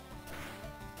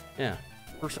 Yeah.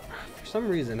 For some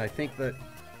reason, I think that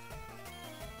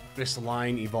this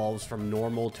line evolves from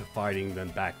normal to fighting, then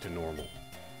back to normal.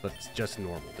 But it's just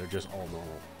normal. They're just all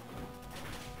normal.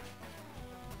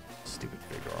 Stupid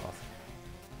Vigoroth.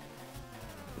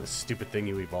 The stupid thing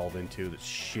you evolve into, the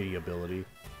shitty ability.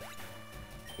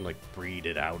 And, like, breed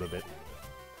it out of it.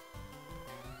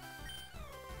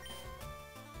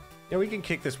 Yeah, we can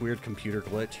kick this weird computer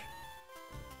glitch.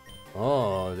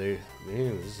 Oh,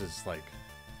 man, this is like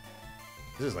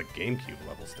GameCube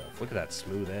level stuff. Look at that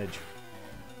smooth edge.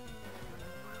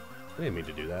 I didn't mean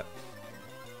to do that.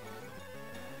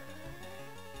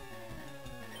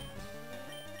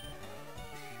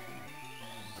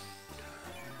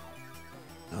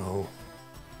 No.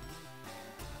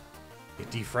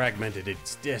 It defragmented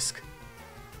its disc.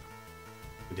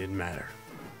 It didn't matter.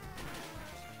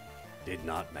 Did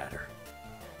not matter.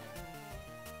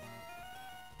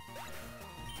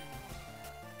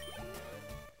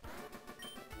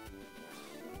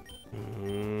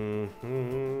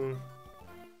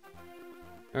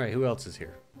 Alright, who else is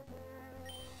here?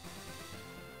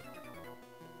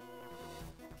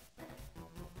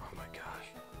 Oh my gosh.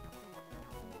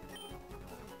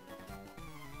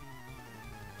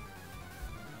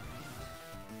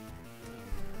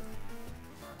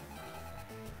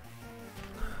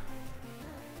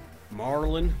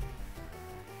 Marlin.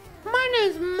 My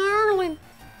name's Marlin.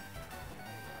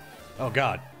 Oh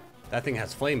god. That thing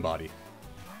has flame body.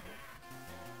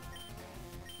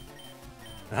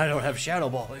 I don't have Shadow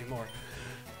Ball anymore.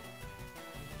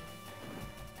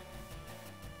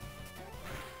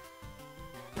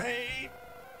 Pain!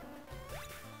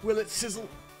 Will it sizzle?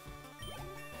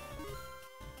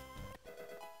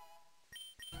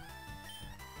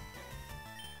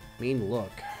 Mean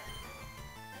look.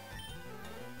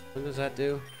 What does that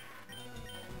do?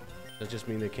 Does that just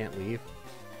mean they can't leave?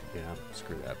 Yeah,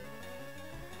 screw that.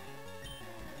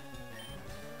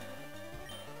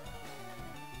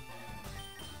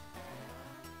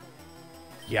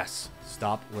 Yes,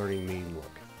 stop learning mean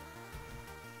look.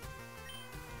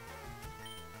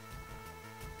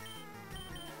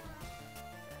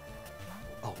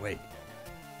 Oh, wait.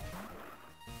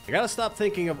 I gotta stop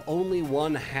thinking of only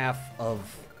one half of...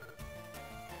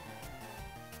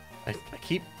 I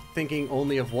keep thinking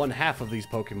only of one half of these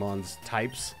Pokemon's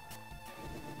types.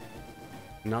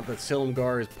 Not that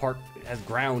Silumgar has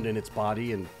ground in its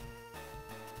body, and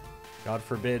God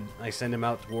forbid I send him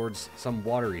out towards some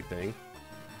watery thing.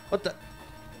 What the?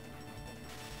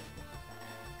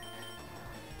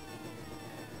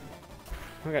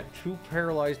 I got 2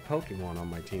 paralyzed Pokemon on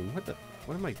my team. What the?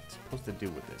 What am I supposed to do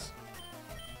with this?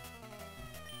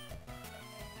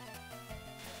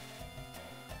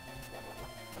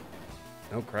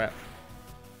 Oh crap.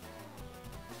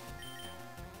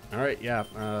 Alright,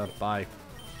 yeah, bye.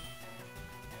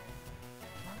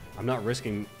 I'm not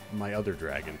risking my other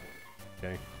dragon.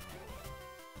 Okay.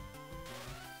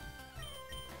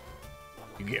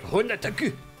 You get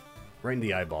Honataku! Right in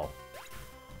the eyeball.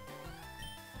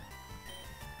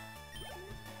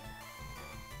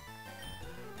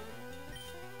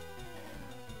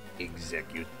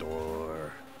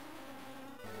 Executor.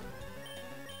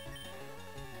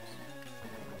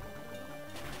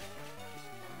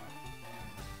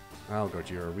 Oh,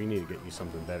 Gojira, we need to get you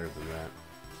something better than that.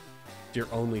 It's your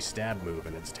only stab move,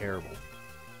 and it's terrible.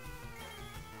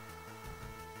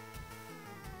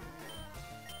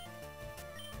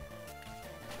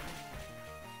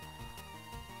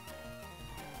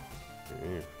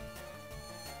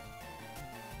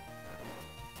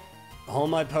 All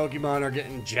my Pokemon are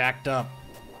getting jacked up.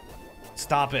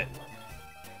 Stop it.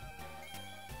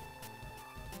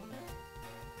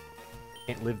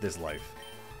 Can't live this life.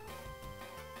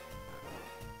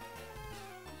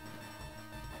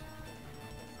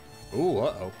 Ooh,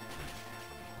 uh-oh.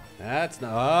 That's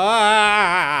not...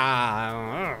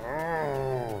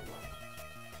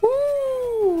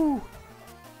 Woo!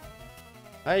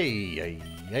 Hey, hey,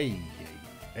 hey,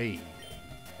 hey,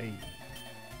 hey,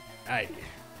 hey.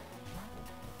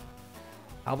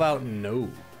 How about no?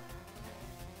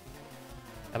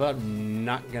 How about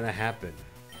not gonna happen?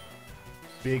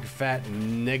 Big fat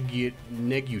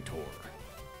Negutor.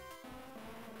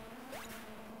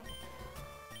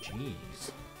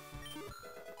 Jeez.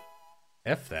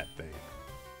 F that thing.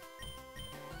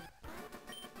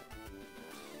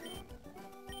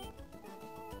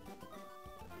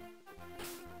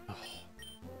 Oh.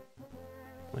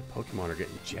 My Pokemon are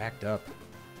getting jacked up.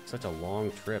 Such a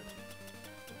long trip.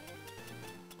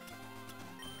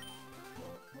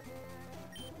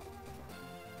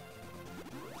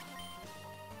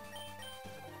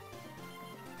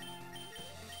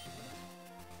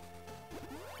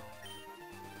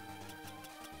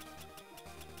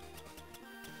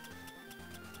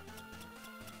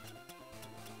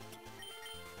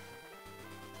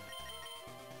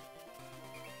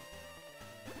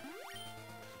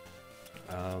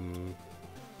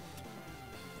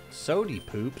 Sody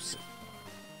poops.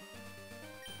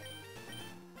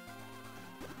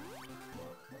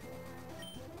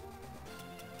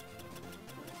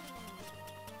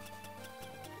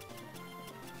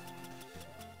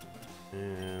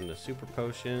 And a super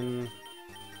potion.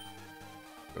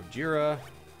 Gojira.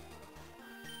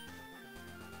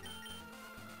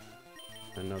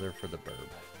 Another for the burb.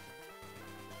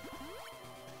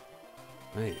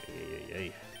 Hey, hey, hey,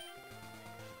 hey.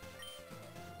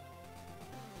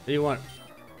 What do you want?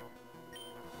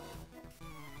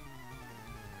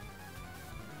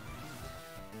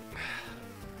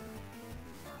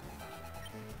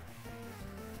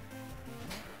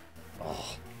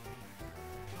 Oh.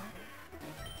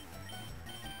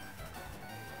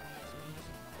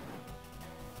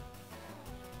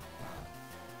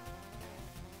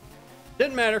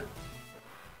 Didn't matter.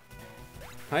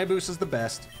 Hayabusa's the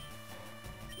best.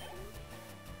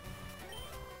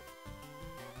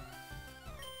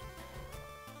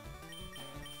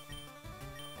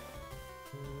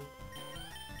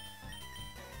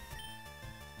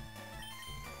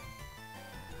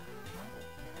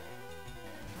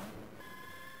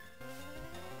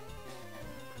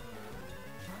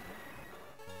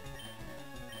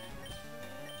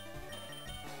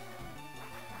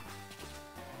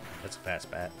 That's a fast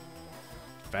bat.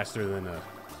 Faster than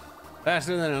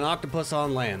an octopus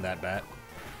on land, that bat.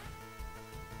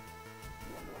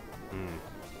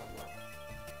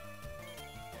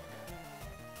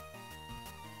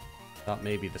 Thought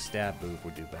maybe the stab move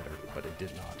would do better, but it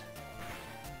did not.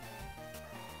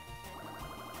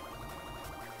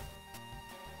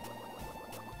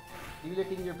 You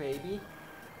licking your baby?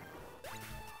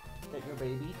 Is that your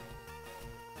baby?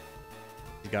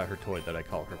 She got her toy that I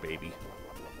call her baby.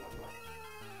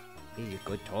 Hey, a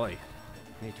good toy.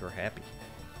 Made her happy.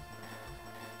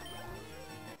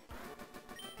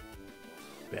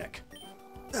 Beck.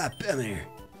 Ah, come here.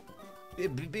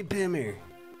 Come here.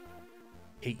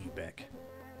 Hate you, Beck.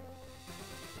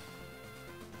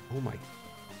 Oh my.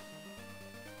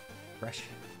 Fresh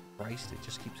Christ, it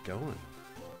just keeps going.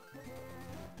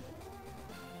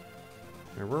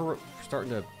 Now we're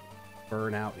starting to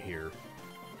burn out here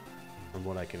from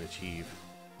what I can achieve.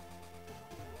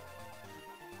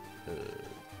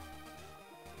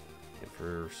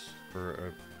 For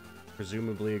a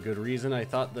presumably a good reason, I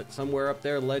thought that somewhere up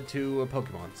there led to a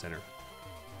Pokemon Center.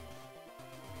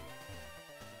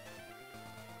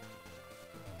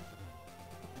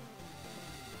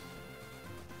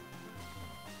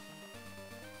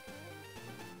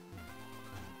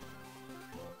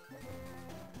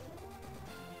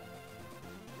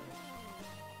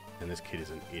 And this kid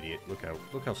is an idiot.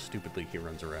 Look how stupidly he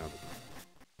runs around,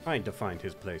 trying to find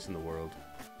his place in the world.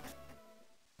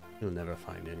 He'll never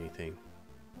find anything.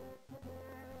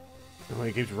 Oh,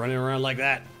 he keeps running around like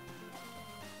that.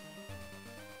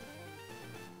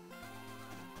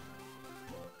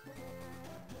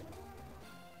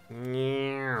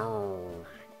 Meow.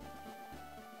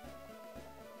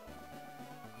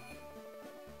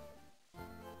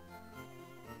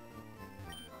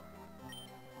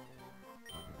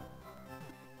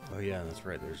 Oh yeah, that's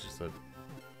right. There's just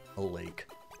a lake.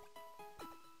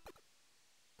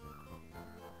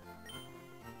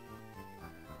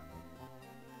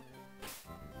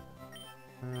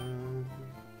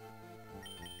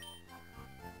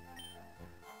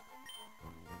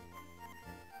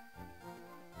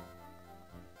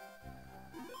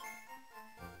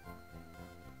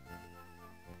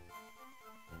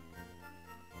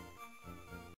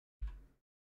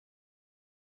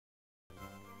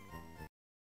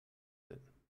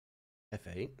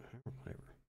 F8 or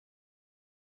whatever.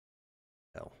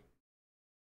 Hell.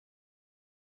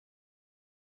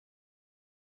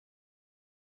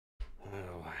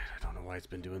 Oh, I don't know why it's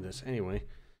been doing this. Anyway,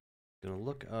 gonna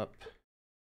look up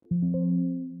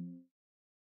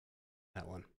that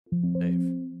one. Save.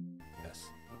 Yes.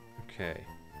 Okay.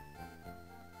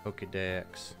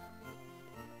 Pokedex.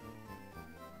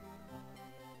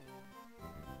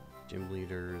 Gym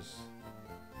leaders.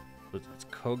 It's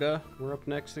Koga. We're up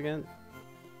next again.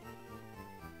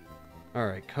 All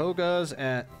right, Koga's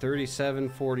at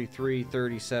 3743,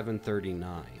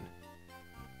 3739.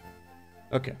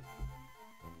 Okay.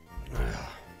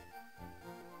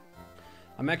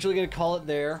 I'm actually gonna call it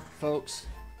there, folks.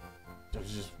 I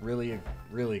was just really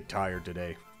tired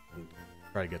today.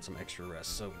 Try to get some extra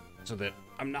rest, so that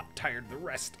I'm not tired the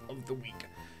rest of the week.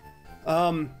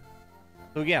 So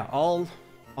yeah,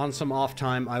 on some off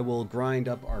time, I will grind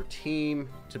up our team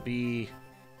to be,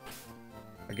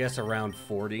 I guess, around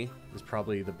 40 is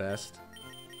probably the best.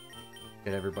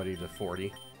 Get everybody to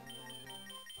 40.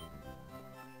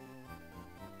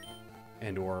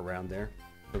 And or around there.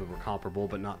 So that we're comparable,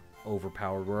 but not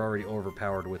overpowered. We're already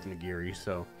overpowered with Nagiri,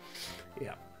 so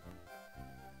yeah.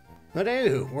 But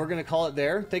anywho, we're going to call it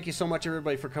there. Thank you so much,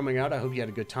 everybody, for coming out. I hope you had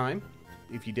a good time.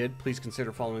 If you did, please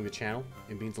consider following the channel.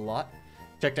 It means a lot.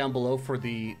 Check down below for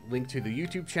the link to the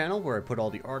YouTube channel where I put all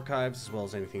the archives as well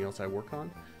as anything else I work on.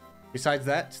 Besides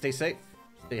that, stay safe,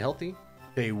 stay healthy,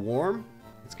 stay warm.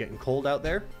 It's getting cold out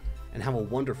there. And have a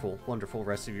wonderful, wonderful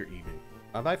rest of your evening.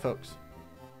 Bye-bye, folks.